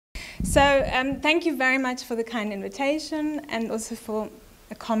So thank you very much for the kind invitation and also for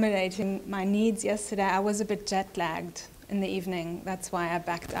accommodating my needs yesterday. I was a bit jet-lagged in the evening. That's why I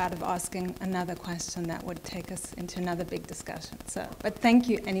backed out of asking another question that would take us into another big discussion. But thank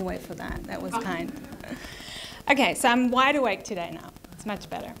you anyway for that. That was kind. Okay, so I'm wide awake today now. It's much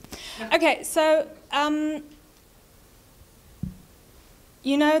better. Okay, so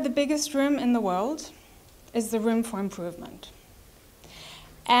you know, the biggest room in the world is the room for improvement.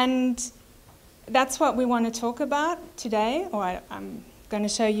 And that's what we want to talk about today, or I'm going to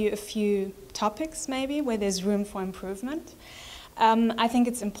show you a few topics maybe where there's room for improvement. I think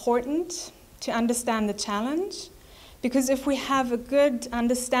it's important to understand the challenge, because if we have a good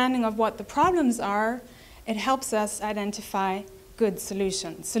understanding of what the problems are, it helps us identify good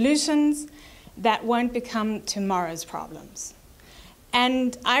solutions. Solutions that won't become tomorrow's problems.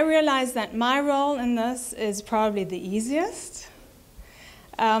 And I realize that my role in this is probably the easiest.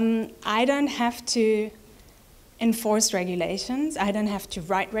 I don't have to enforce regulations. I don't have to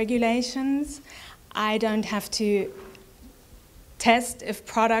write regulations. I don't have to test if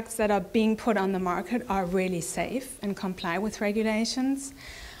products that are being put on the market are really safe and comply with regulations.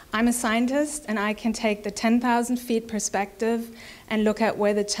 I'm a scientist, and I can take the 10,000 feet perspective and look at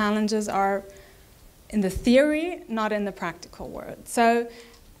where the challenges are in the theory, not in the practical world. So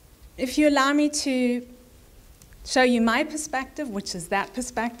if you allow me to show you my perspective, which is that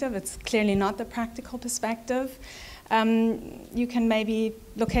perspective, it's clearly not the practical perspective. You can maybe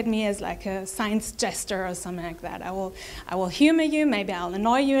look at me as like a science jester or something like that. I will humor you, maybe I'll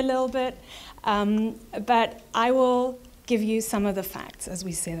annoy you a little bit, but I will give you some of the facts as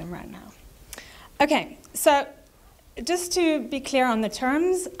we see them right now. Okay, so just to be clear on the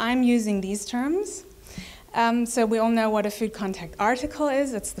terms, I'm using these terms. So we all know what a food contact article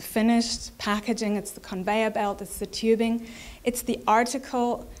is. It's the finished packaging, it's the conveyor belt, it's the tubing. It's the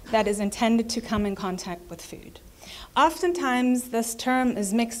article that is intended to come in contact with food. Oftentimes, this term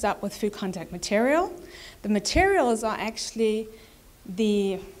is mixed up with food contact material. The materials are actually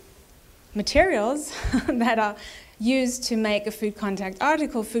the materials that are used to make a food contact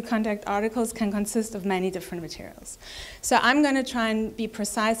article. Food contact articles can consist of many different materials. So I'm going to try and be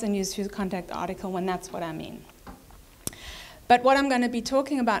precise and use food contact article when that's what I mean. But what I'm going to be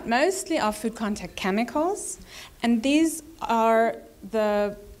talking about mostly are food contact chemicals, and these are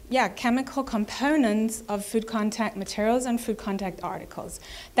the chemical components of food contact materials and food contact articles.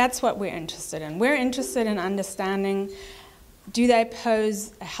 That's what we're interested in. We're interested in understanding, do they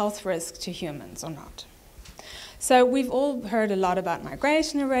pose a health risk to humans or not? So we've all heard a lot about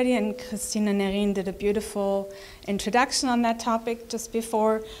migration already, and Christina Nerin did a beautiful introduction on that topic just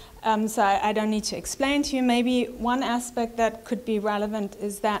before, so I don't need to explain to you. Maybe one aspect that could be relevant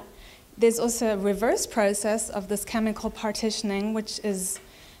is that there's also a reverse process of this chemical partitioning, which is,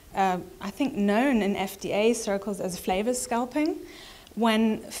 I think, known in FDA circles as flavor scalping,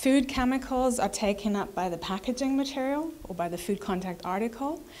 when food chemicals are taken up by the packaging material or by the food contact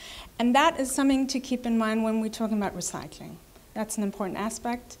article. And that is something to keep in mind when we're talking about recycling. That's an important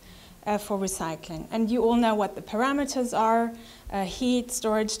aspect for recycling. And you all know what the parameters are: heat,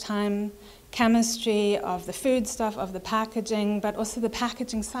 storage time, chemistry of the food stuff, of the packaging, but also the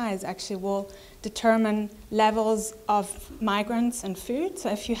packaging size actually will determine levels of migrants in food. So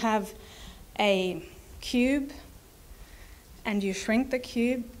if you have a cube and you shrink the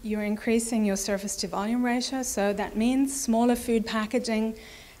cube, you're increasing your surface to volume ratio. So that means smaller food packaging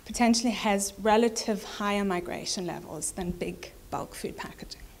potentially has relative higher migration levels than big bulk food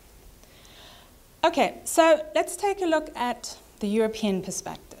packaging. Okay, so let's take a look at the European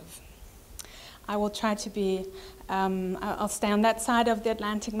perspective. I will try to be, I'll stay on that side of the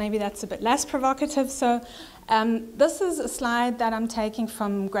Atlantic, maybe that's a bit less provocative. So this is a slide that I'm taking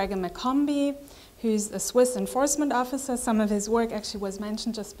from Gregor McCombie, who's a Swiss enforcement officer. Some of his work actually was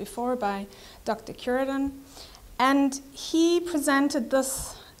mentioned just before by Dr. Curidan. And he presented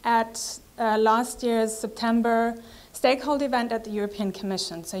this at last year's September stakeholder event at the European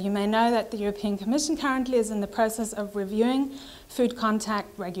Commission. So you may know that the European Commission currently is in the process of reviewing food contact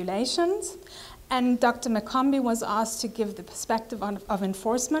regulations. And Dr. McCombie was asked to give the perspective of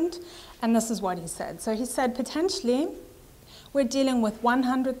enforcement, and this is what he said. So he said, potentially, we're dealing with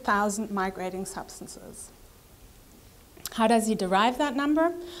 100,000 migrating substances. How does he derive that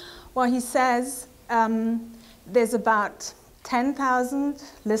number? Well, he says there's about 10,000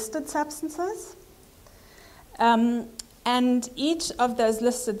 listed substances, and each of those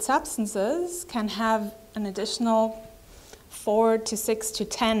listed substances can have an additional 4 to 6 to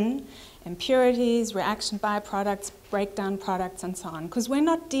 10 impurities, reaction byproducts, breakdown products, and so on, because we're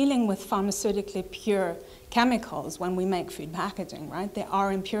not dealing with pharmaceutically pure chemicals when we make food packaging, right? There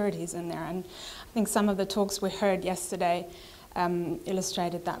are impurities in there, and I think some of the talks we heard yesterday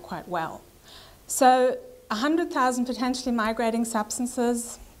illustrated that quite well. So 100,000 potentially migrating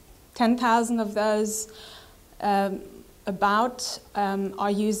substances, 10,000 of those are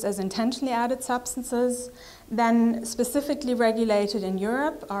used as intentionally added substances. Then specifically regulated in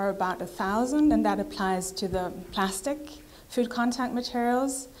Europe are about 1,000, and that applies to the plastic food contact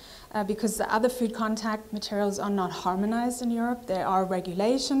materials because the other food contact materials are not harmonized in Europe. There are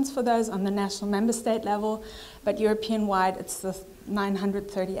regulations for those on the national member state level, but European-wide it's the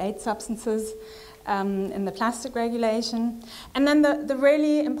 938 substances in the plastic regulation. And then the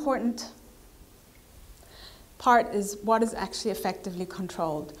really important part is what is actually effectively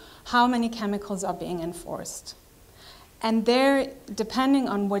controlled. How many chemicals are being enforced? And there, depending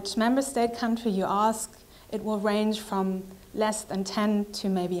on which member state country you ask, it will range from less than 10 to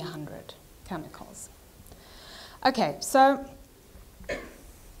maybe 100 chemicals. Okay, so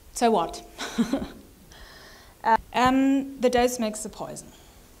what? The dose makes the poison.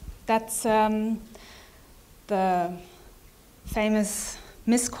 That's the famous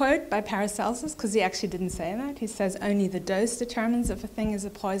misquote by Paracelsus, because he actually didn't say that. He says only the dose determines if a thing is a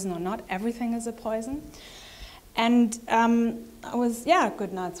poison or not. Everything is a poison. And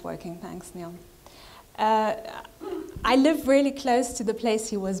good, now it's working. Thanks, Neil. I live really close to the place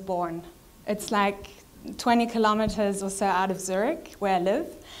he was born. It's like 20 kilometers or so out of Zurich, where I live.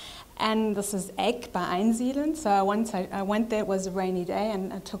 And this is Eck by Einsiedeln. So once I went there, it was a rainy day,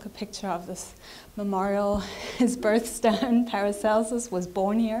 and I took a picture of this memorial, his birthstone. Paracelsus was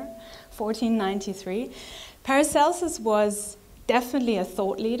born here, 1493. Paracelsus was definitely a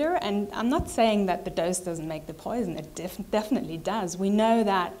thought leader, and I'm not saying that the dose doesn't make the poison. It definitely does. We know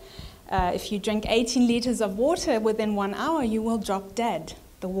that if you drink 18 liters of water within 1 hour, you will drop dead.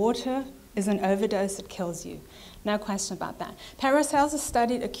 The water is an overdose that kills you. No question about that. Paracelsus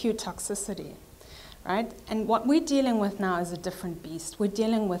studied acute toxicity, right? And what we're dealing with now is a different beast. We're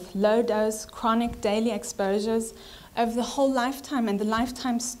dealing with low-dose, chronic daily exposures over the whole lifetime, and the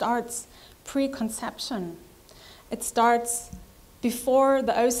lifetime starts pre-conception. It starts before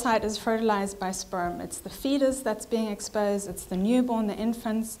the oocyte is fertilized by sperm. It's the fetus that's being exposed. It's the newborn, the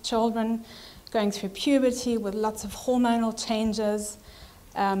infants, children going through puberty with lots of hormonal changes.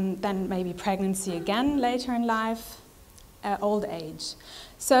 Then maybe pregnancy again later in life, old age.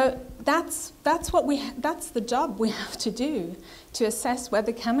 So that's the job we have to do, to assess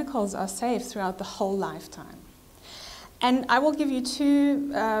whether chemicals are safe throughout the whole lifetime. And I will give you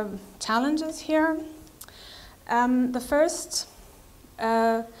two challenges here. The first,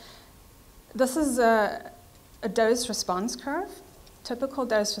 this is a dose response curve, typical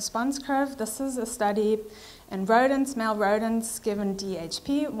dose response curve. This is a study in rodents, male rodents, given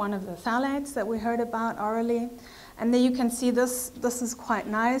DHP, one of the phthalates that we heard about orally. And there you can see this is quite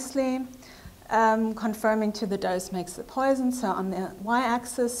nicely confirming to the dose makes the poison. So on the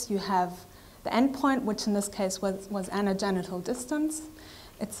y-axis, you have the endpoint, which in this case was anogenital distance.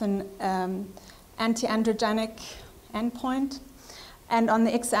 It's an anti-androgenic endpoint. And on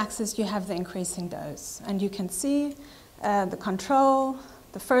the x-axis, you have the increasing dose. And you can see the control,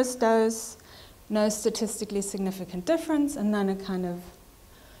 the first dose, no statistically significant difference, and then a kind of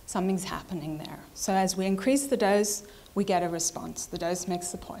something's happening there. So as we increase the dose, we get a response. The dose makes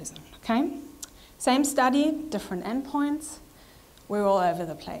the poison, okay? Same study, different endpoints. We're all over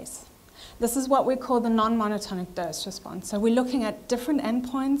the place. This is what we call the non-monotonic dose response. So we're looking at different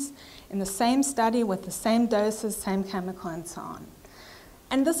endpoints in the same study with the same doses, same chemical, and so on.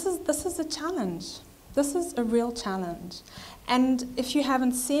 And this is a challenge. This is a real challenge. And if you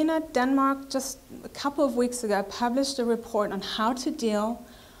haven't seen it, Denmark just a couple of weeks ago published a report on how to deal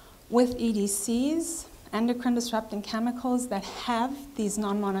with EDCs, endocrine disrupting chemicals, that have these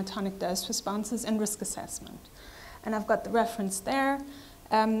non-monotonic dose responses in risk assessment. And I've got the reference there.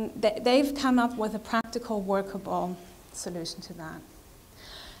 They've come up with a practical, workable solution to that.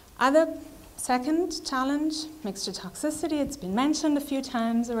 Other second challenge, mixture toxicity. It's been mentioned a few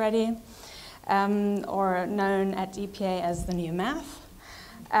times already. Or known at EPA as the new math.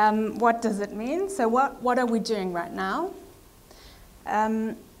 What does it mean? So what are we doing right now?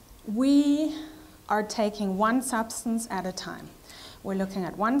 We are taking one substance at a time. We're looking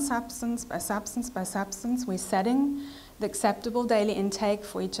at one substance by substance by substance. We're setting the acceptable daily intake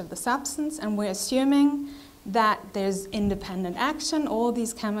for each of the substance, and we're assuming that there's independent action. All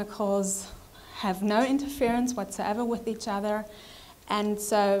these chemicals have no interference whatsoever with each other. And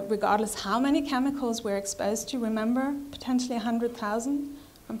so regardless how many chemicals we're exposed to, remember, potentially 100,000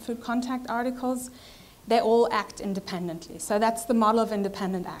 from food contact articles, they all act independently. So that's the model of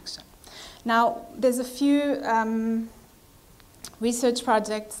independent action. Now, there's a few research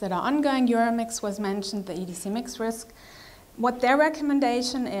projects that are ongoing. Euromix was mentioned, the EDC mix risk. What their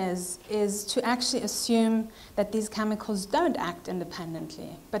recommendation is to actually assume that these chemicals don't act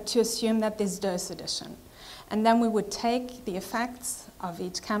independently, but to assume that there's dose addition. And then we would take the effects of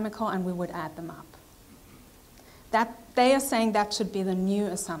each chemical and we would add them up. They are saying that should be the new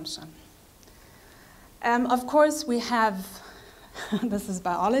assumption. Of course, we have, this is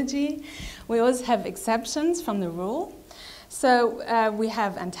biology, we always have exceptions from the rule. So we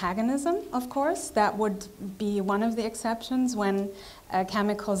have antagonism, of course. That would be one of the exceptions when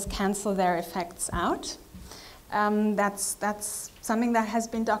chemicals cancel their effects out. That's something that has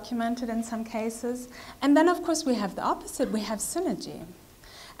been documented in some cases. And then, of course, we have the opposite. We have synergy.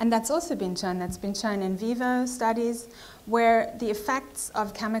 And that's also been shown. That's been shown in vivo studies where the effects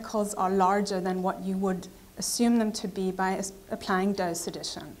of chemicals are larger than what you would assume them to be by applying dose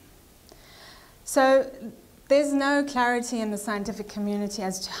addition. So there's no clarity in the scientific community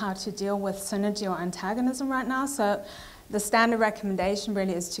as to how to deal with synergy or antagonism right now. So the standard recommendation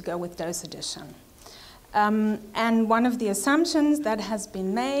really is to go with dose addition. And one of the assumptions that has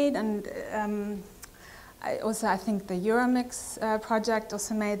been made, and I think the Euromix project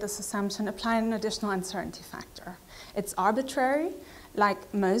also made this assumption, apply an additional uncertainty factor. It's arbitrary,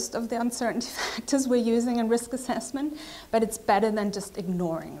 like most of the uncertainty factors we're using in risk assessment, but it's better than just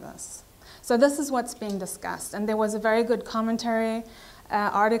ignoring this. So this is what's being discussed. And there was a very good commentary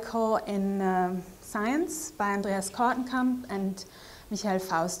article in Science by Andreas Kortenkamp and Michael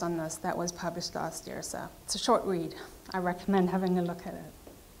Faust on this that was published last year. So it's a short read. I recommend having a look at it.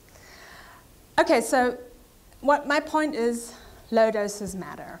 Okay, so what my point is, low doses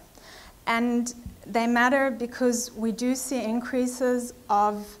matter. And they matter because we do see increases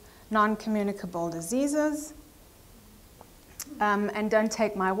of non-communicable diseases. And don't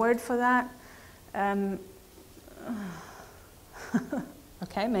take my word for that.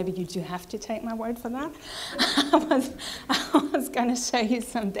 Okay, maybe you do have to take my word for that. I was going to show you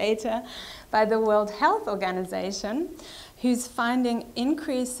some data by the World Health Organization, who's finding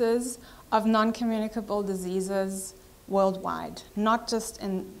increases of non-communicable diseases worldwide, not just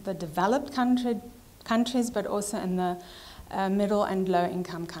in the developed countries, but also in the middle and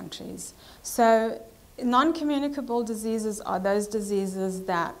low-income countries. So non-communicable diseases are those diseases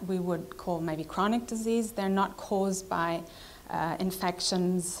that we would call maybe chronic disease. They're not caused by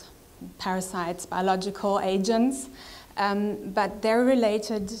infections, parasites, biological agents, but they're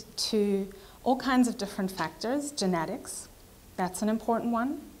related to all kinds of different factors. Genetics, that's an important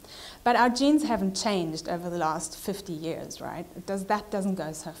one. But our genes haven't changed over the last 50 years, right? That doesn't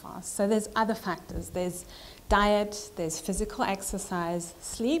go so fast. So there's other factors. There's diet, there's physical exercise,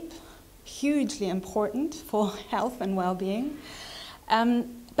 sleep, hugely important for health and well-being.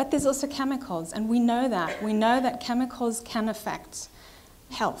 But there's also chemicals, and we know that. We know that chemicals can affect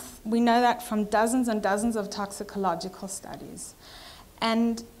health. We know that from dozens and dozens of toxicological studies.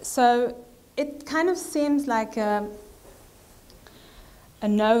 And so it kind of seems like a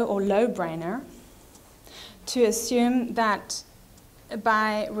no or low-brainer to assume that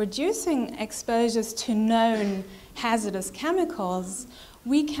by reducing exposures to known hazardous chemicals,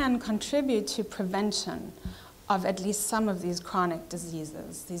 we can contribute to prevention of at least some of these chronic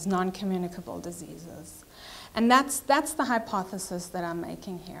diseases, these non-communicable diseases. And that's the hypothesis that I'm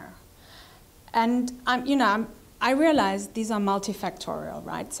making here. And I realize these are multifactorial,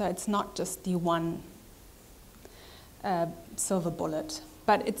 right? So it's not just the one silver bullet,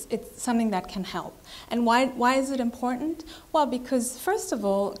 but it's something that can help. And why is it important? Well, because first of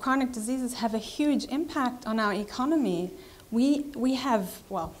all, chronic diseases have a huge impact on our economy. We have,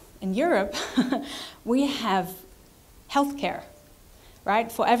 well, in Europe, we have healthcare,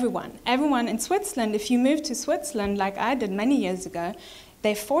 right, for everyone. Everyone in Switzerland, if you move to Switzerland, like I did many years ago,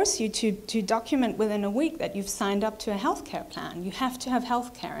 they force you to document within a week that you've signed up to a healthcare plan. You have to have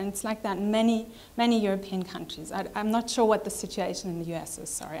healthcare, and it's like that in many, many European countries. I'm not sure what the situation in the US is,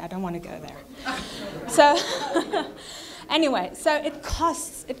 sorry, I don't want to go there. So, anyway, so it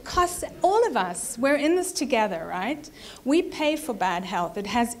costs all of us. We're in this together, right? We pay for bad health. It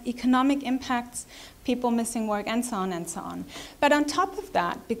has economic impacts, people missing work, and so on and so on. But on top of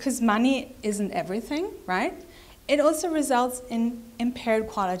that, because money isn't everything, right? It also results in impaired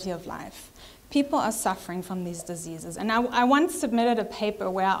quality of life. People are suffering from these diseases. And I once submitted a paper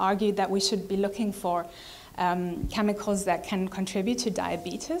where I argued that we should be looking for chemicals that can contribute to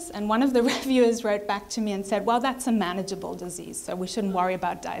diabetes. And one of the reviewers wrote back to me and said, well, that's a manageable disease, so we shouldn't worry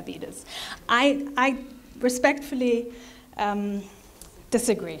about diabetes. I respectfully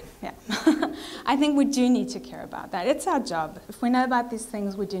Disagree, yeah. I think we do need to care about that. It's our job. If we know about these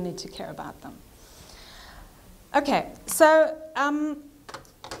things, we do need to care about them. Okay, so, and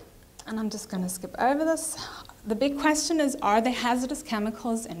I'm just going to skip over this. The big question is, are there hazardous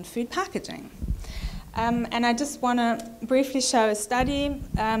chemicals in food packaging? And I just want to briefly show a study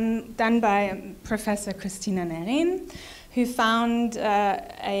done by Professor Christina Nerin, who found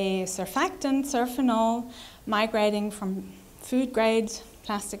a surfactant, surfenol, migrating from food-grade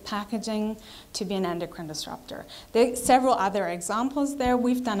plastic packaging to be an endocrine disruptor. There are several other examples there.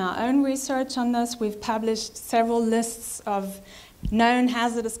 We've done our own research on this. We've published several lists of known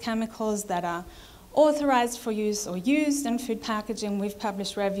hazardous chemicals that are authorized for use or used in food packaging. We've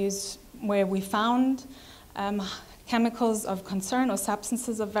published reviews where we found chemicals of concern or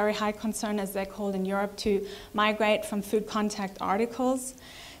substances of very high concern, as they're called in Europe, to migrate from food contact articles.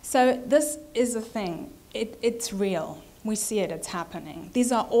 So this is a thing. It's real. We see it, it's happening.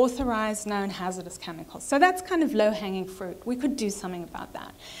 These are authorized, known hazardous chemicals. So that's kind of low-hanging fruit. We could do something about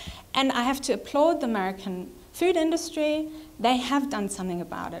that. And I have to applaud the American food industry. They have done something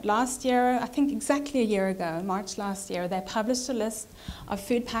about it. Last year, I think exactly a year ago, March last year, they published a list of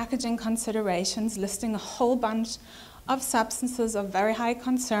food packaging considerations listing a whole bunch of substances of very high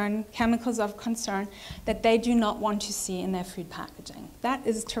concern, chemicals of concern, that they do not want to see in their food packaging. That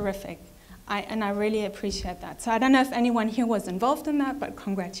is terrific. And I really appreciate that. So I don't know if anyone here was involved in that, but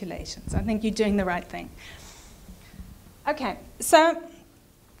congratulations. I think you're doing the right thing. Okay, so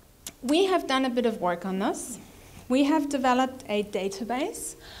we have done a bit of work on this. We have developed a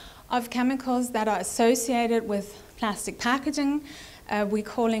database of chemicals that are associated with plastic packaging. We're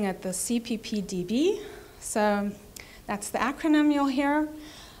calling it the CPPDB. So that's the acronym you'll hear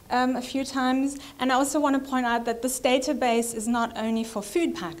a few times. And I also want to point out that this database is not only for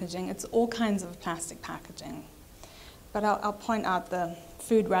food packaging, it's all kinds of plastic packaging. But I'll point out the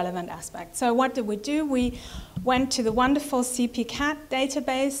food relevant aspect. So what did we do? We went to the wonderful CPCAT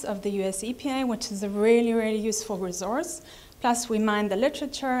database of the US EPA, which is a really, really useful resource. Plus we mined the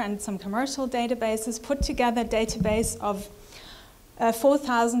literature and some commercial databases, put together a database of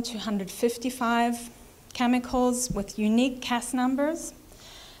 4,255 chemicals with unique CAS numbers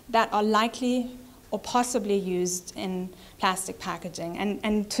that are likely or possibly used in plastic packaging.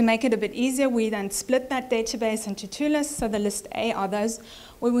 And to make it a bit easier, we then split that database into two lists. So the list A are those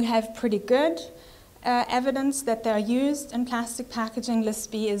where we have pretty good evidence that they're used in plastic packaging. List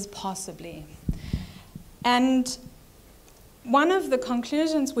B is possibly. And one of the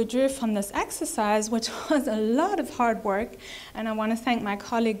conclusions we drew from this exercise, which was a lot of hard work, and I want to thank my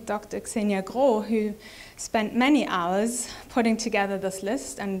colleague, Dr. Xenia Gros, who spent many hours putting together this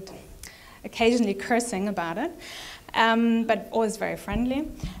list and occasionally cursing about it, but always very friendly.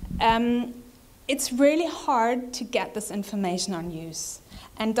 It's really hard to get this information on use.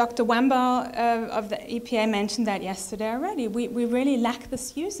 And Dr. Wember of the EPA mentioned that yesterday already. We really lack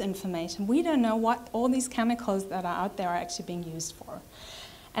this use information. We don't know what all these chemicals that are out there are actually being used for.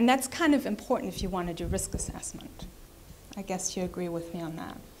 And that's kind of important if you want to do risk assessment. I guess you agree with me on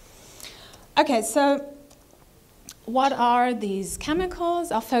that. Okay, so what are these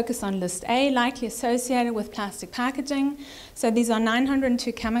chemicals? I'll focus on list A, likely associated with plastic packaging. So these are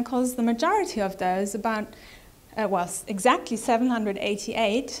 902 chemicals. The majority of those, about exactly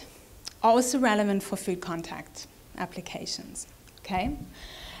 788, are also relevant for food contact applications. Okay.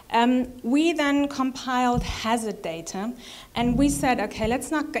 We then compiled hazard data, and we said, okay, let's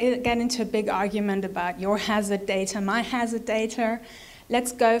not get into a big argument about your hazard data, my hazard data.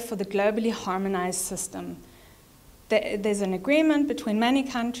 Let's go for the globally harmonized system. There's an agreement between many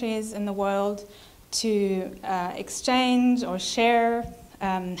countries in the world to exchange or share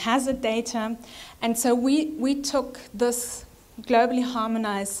hazard data. And so we took this globally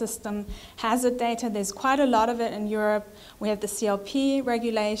harmonized system hazard data. There's quite a lot of it in Europe. We have the CLP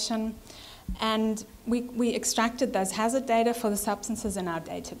regulation. And we extracted those hazard data for the substances in our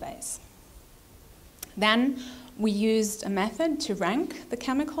database. Then we used a method to rank the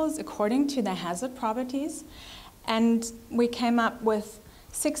chemicals according to their hazard properties. And we came up with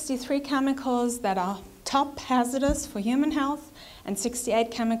 63 chemicals that are top hazardous for human health and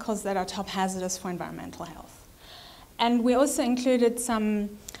 68 chemicals that are top hazardous for environmental health. And we also included some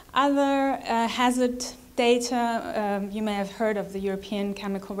other hazard data. You may have heard of the European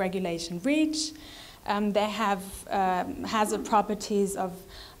Chemical Regulation REACH. They have hazard properties of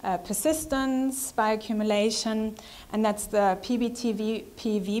persistence, bioaccumulation, and that's the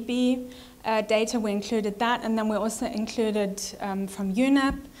PBT-PVB data. We included that, and then we also included from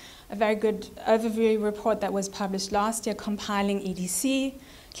UNEP a very good overview report that was published last year compiling EDC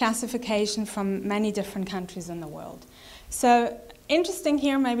classification from many different countries in the world. So Interesting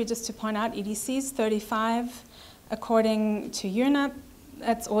here, maybe just to point out, EDCs 35, according to UNEP,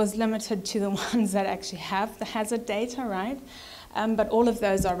 that's always limited to the ones that actually have the hazard data, right? But all of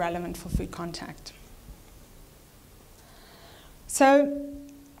those are relevant for food contact. So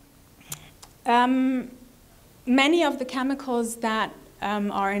many of the chemicals that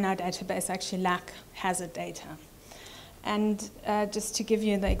are in our database actually lack hazard data. And just to give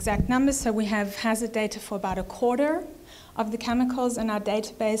you the exact numbers, so we have hazard data for about a quarter of the chemicals in our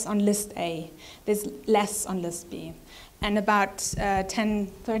database on list A. There's less on list B, and about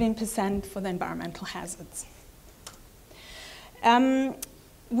 13% for the environmental hazards.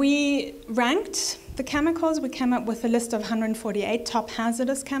 We ranked the chemicals. We came up with a list of 148 top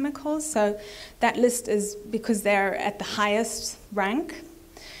hazardous chemicals. So that list is because they're at the highest rank.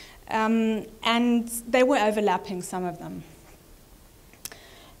 And they were overlapping, some of them.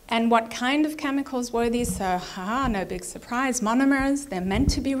 And what kind of chemicals were these? So, no big surprise. Monomers, they're meant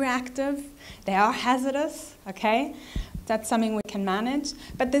to be reactive. They are hazardous, okay? That's something we can manage.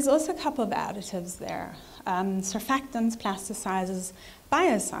 But there's also a couple of additives there. Surfactants, plasticizers,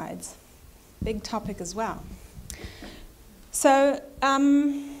 biocides. Big topic as well. So,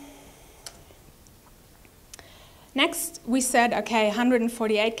 next we said, okay,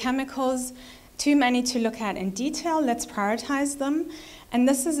 148 chemicals, too many to look at in detail. Let's prioritize them. And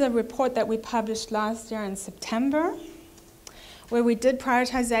this is a report that we published last year in September, where we did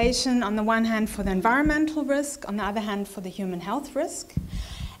prioritization on the one hand for the environmental risk, on the other hand for the human health risk.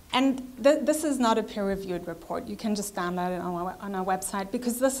 And this is not a peer-reviewed report. You can just download it on our website,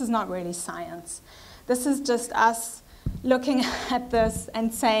 because this is not really science. This is just us looking at this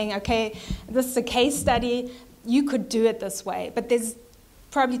and saying, okay, this is a case study. You could do it this way, but there's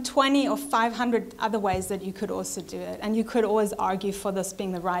probably 20 or 500 other ways that you could also do it, and you could always argue for this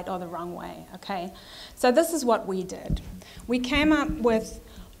being the right or the wrong way, okay? So this is what we did. We came up with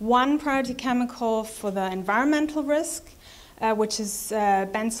one priority chemical for the environmental risk, which is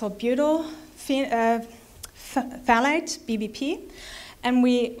benzyl butyl phthalate, BBP, and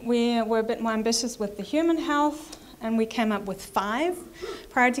we were a bit more ambitious with the human health, and we came up with 5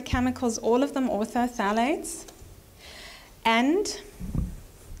 priority chemicals, all of them orthophthalates. And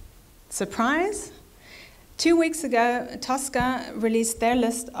surprise, 2 weeks ago, Tosca released their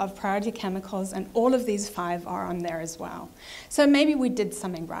list of priority chemicals, and all of these 5 are on there as well. So maybe we did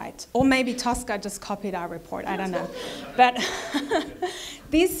something right, or maybe Tosca just copied our report, I don't know. But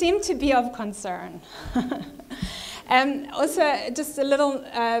these seem to be of concern. Also, just a little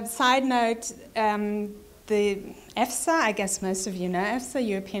side note, the EFSA, I guess most of you know EFSA,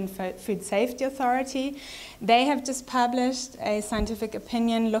 European Food Safety Authority, they have just published a scientific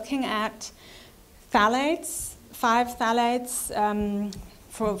opinion looking at phthalates, 5 phthalates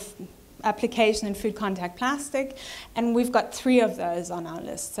for application in food contact plastic, and we've got 3 of those on our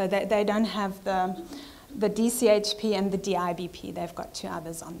list. So they don't have the DCHP and the DIBP. They've got 2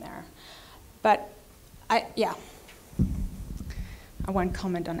 others on there. But I won't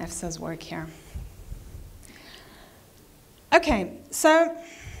comment on EFSA's work here. Okay, so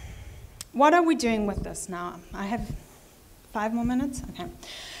what are we doing with this now? I have 5 more minutes? Okay.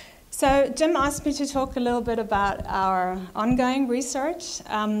 So Jim asked me to talk a little bit about our ongoing research.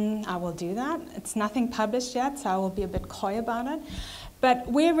 I will do that. It's nothing published yet, so I will be a bit coy about it. But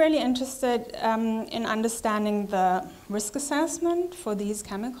we're really interested in understanding the risk assessment for these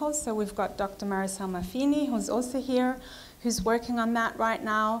chemicals. So we've got Dr. Maricel Maffini, who's also here, who's working on that right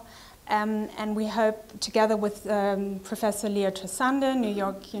now. And we hope, together with Professor Leo Tresander, New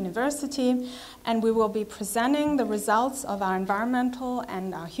York University, and we will be presenting the results of our environmental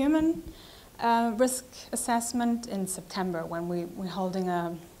and our human risk assessment in September, when we're holding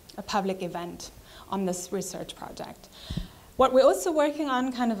a public event on this research project. What we're also working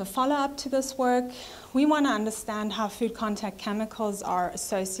on, kind of a follow-up to this work, we want to understand how food contact chemicals are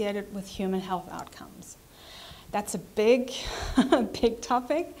associated with human health outcomes. That's a big, big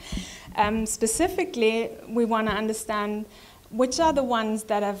topic. Specifically, we want to understand which are the ones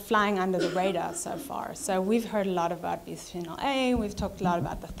that are flying under the radar so far. So we've heard a lot about bisphenol A, we've talked a lot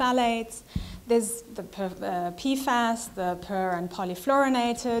about the phthalates, there's the PFAS, the per and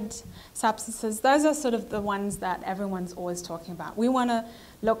polyfluorinated substances. Those are sort of the ones that everyone's always talking about. We want to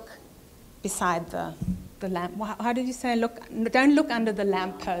look beside the lamp. How did you say? Don't look under the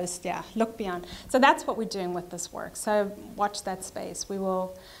lamppost. Yeah, look beyond. So that's what we're doing with this work. So watch that space. We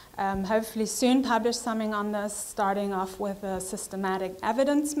will hopefully soon publish something on this, starting off with a systematic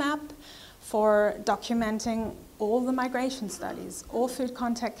evidence map for documenting all the migration studies, all food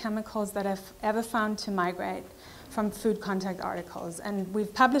contact chemicals that have ever found to migrate from food contact articles. And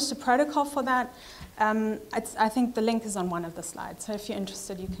we've published a protocol for that. I think the link is on one of the slides. So if you're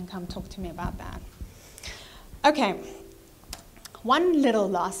interested, you can come talk to me about that. Okay. One little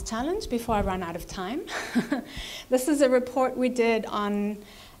last challenge before I run out of time. This is a report we did on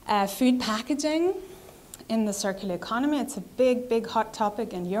food packaging in the circular economy. It's a big, big hot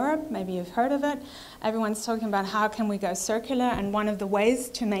topic in Europe. Maybe you've heard of it. Everyone's talking about how can we go circular, and one of the ways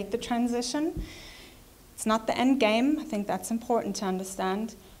to make the transition, it's not the end game. I think that's important to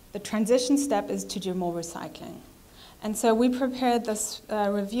understand. The transition step is to do more recycling. And so we prepared this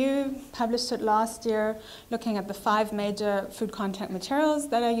review, published it last year, looking at the 5 major food contact materials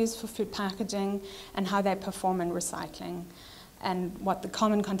that are used for food packaging and how they perform in recycling and what the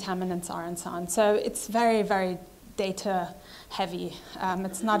common contaminants are and so on. So it's very, very data heavy.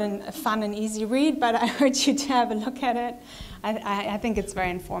 It's not a fun and easy read, but I urge you to have a look at it. I think it's very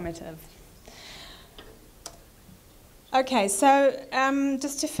informative. Okay, so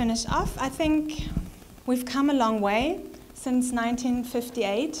just to finish off, I think we've come a long way since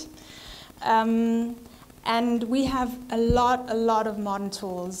 1958, and we have a lot of modern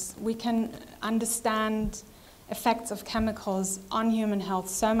tools. We can understand effects of chemicals on human health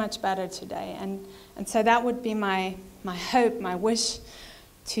so much better today, and so that would be my hope, my wish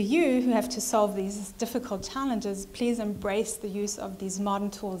to you who have to solve these difficult challenges. Please embrace the use of these modern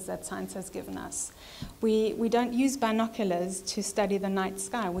tools that science has given us. We don't use binoculars to study the night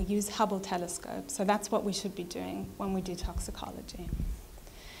sky. We use Hubble telescopes. So that's what we should be doing when we do toxicology.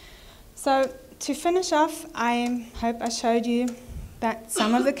 So to finish off, I hope I showed you that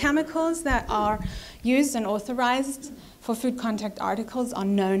some of the chemicals that are used and authorized for food contact articles are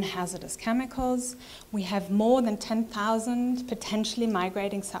known hazardous chemicals. We have more than 10,000 potentially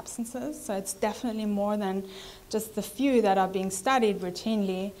migrating substances, so it's definitely more than just the few that are being studied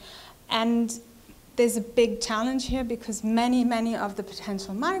routinely. And there's a big challenge here because many of the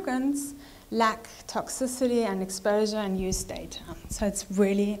potential migrants lack toxicity and exposure and use data. So it's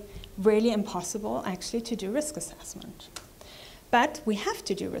really impossible actually to do risk assessment. But we have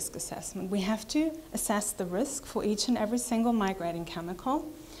to do risk assessment. We have to assess the risk for each and every single migrating chemical.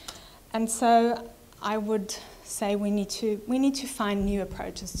 And so I would say we need to find new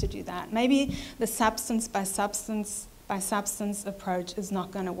approaches to do that. Maybe the substance by substance approach is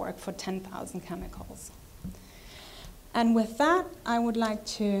not going to work for 10,000 chemicals. And with that, I would like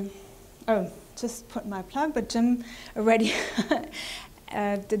to, just put my plug, but Jim already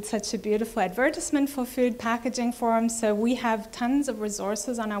did such a beautiful advertisement for Food Packaging Forum. So we have tons of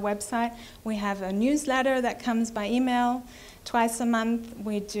resources on our website. We have a newsletter that comes by email twice a month.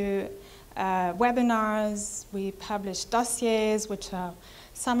 We do webinars. We publish dossiers, which are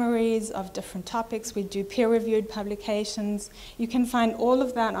summaries of different topics. We do peer-reviewed publications. You can find all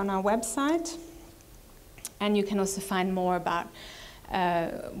of that on our website. And you can also find more about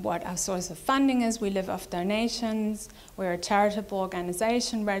what our source of funding is. We live off donations. We're a charitable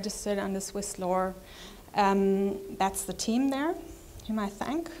organization registered under Swiss law. That's the team there, whom I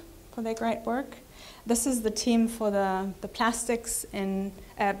thank for their great work. This is the team for the plastics in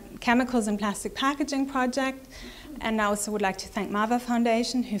chemicals in plastic packaging project. And I also would like to thank MAVA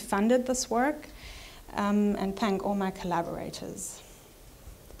Foundation, who funded this work, and thank all my collaborators.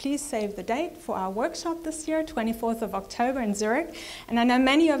 Please save the date for our workshop this year, 24th of October in Zurich. And I know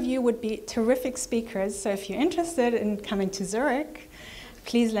many of you would be terrific speakers, so if you're interested in coming to Zurich,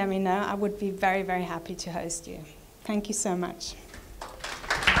 please let me know. I would be very, very happy to host you. Thank you so much.